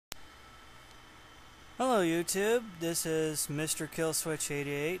Hello YouTube, this is Mr.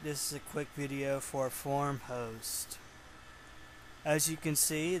 Killswitch88. This is a quick video for Forum Host. As you can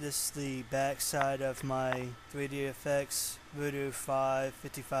see, this is the back side of my 3D Effects Voodoo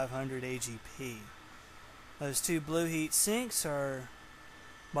 5500 AGP. Those two blue heat sinks are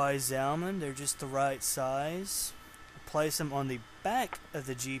by Zalman. They're just the right size. I place them on the back of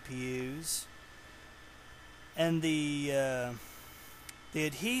the GPUs, and the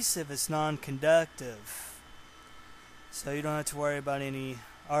adhesive is non-conductive, so you don't have to worry about any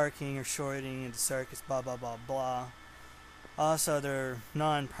arcing or shorting in the circuits, blah blah blah blah. Also, they're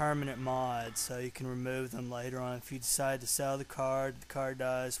non-permanent mods, so you can remove them later on. If you decide to sell the card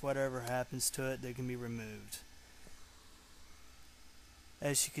dies, whatever happens to it, they can be removed.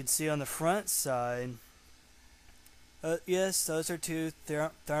 As you can see on the front side, yes, those are two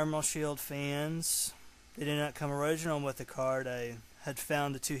thermal shield fans. They did not come original with the card. I had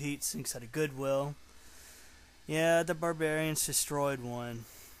found the two heat sinks at a Goodwill. Yeah, the barbarians destroyed one.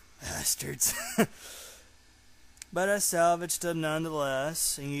 Bastards. But I salvaged them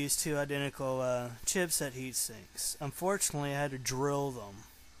nonetheless and used two identical chipset heat sinks. Unfortunately, I had to drill them.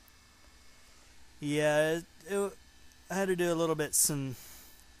 Yeah, I had to do a little bit some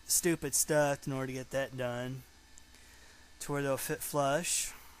stupid stuff in order to get that done, to where they'll fit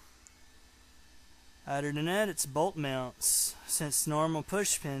flush. Other than that, it's bolt mounts, since normal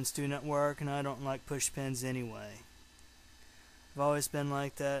push pins do not work, and I don't like push pins anyway. I've always been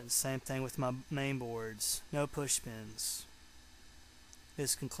like that. Same thing with my main boards. No push pins.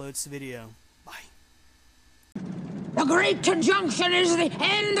 This concludes the video. Bye. The Great Conjunction is the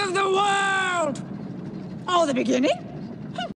end of the world! Oh, the beginning?